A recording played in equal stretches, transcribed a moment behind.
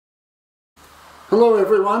Hello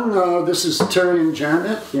everyone, this is Terry and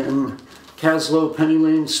Janet in Caslow Penny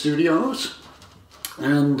Lane Studios,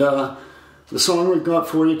 and the song we've got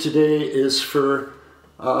for you today is for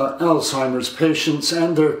Alzheimer's patients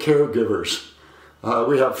and their caregivers.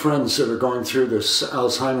 We have friends that are going through this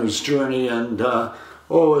Alzheimer's journey, and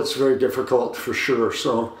it's very difficult for sure.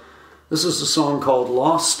 So this is a song called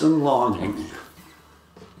Lost and Longing.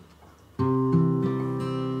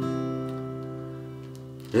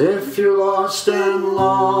 If you're lost and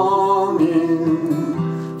longing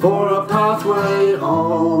for a pathway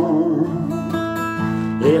home,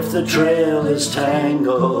 if the trail is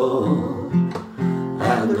tangled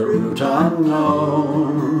and the route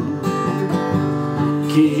unknown,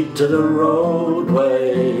 keep to the roadway,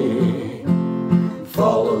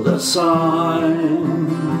 follow the signs.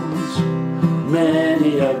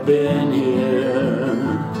 Many have been here,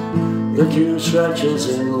 the queue stretches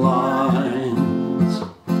in lines.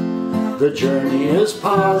 The journey is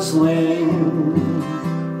puzzling,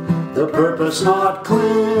 the purpose not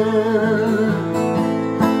clear.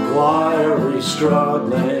 Why are we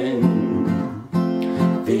struggling?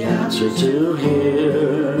 The answer to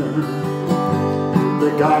hear.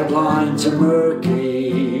 The guidelines are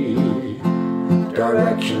murky,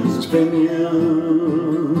 directions been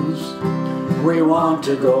used. We want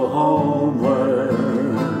to go homeward,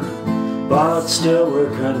 but still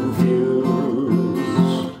we're confused.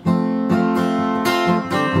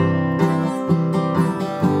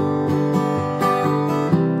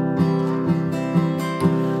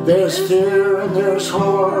 There's fear and there's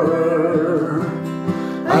horror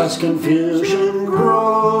as confusion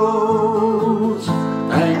grows,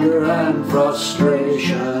 anger and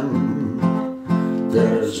frustration.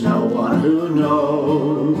 There's no one who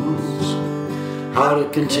knows how to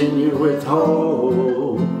continue with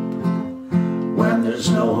hope when there's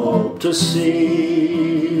no hope to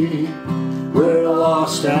see. We're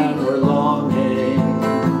lost and we're longing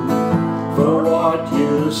for what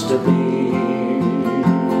used to be.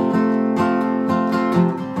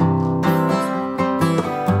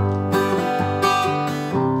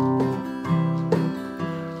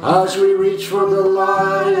 As we reach for the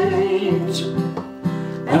light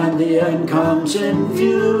and the end comes in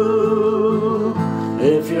view,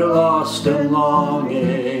 if you're lost and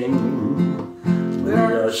longing, we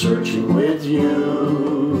are searching with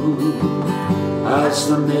you. As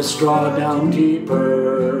the mist draws down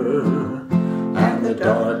deeper and the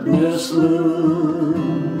darkness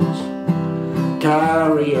looms,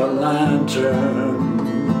 carry a lantern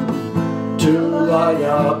to light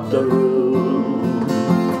up the room.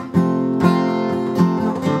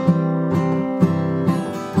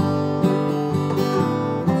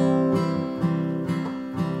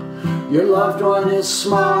 Your loved one is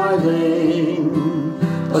smiling,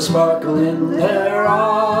 a sparkle in their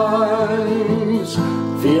eyes.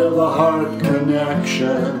 Feel the heart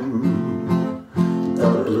connection, the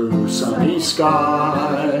blue sunny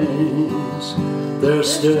skies. They're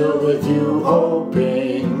still with you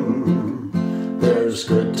hoping there's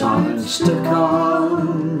good times to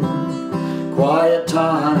come, quiet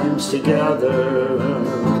times together.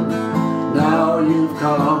 Now you've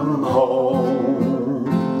come home.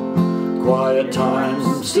 Quiet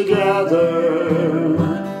times together,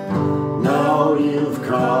 now you've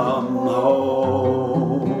come home.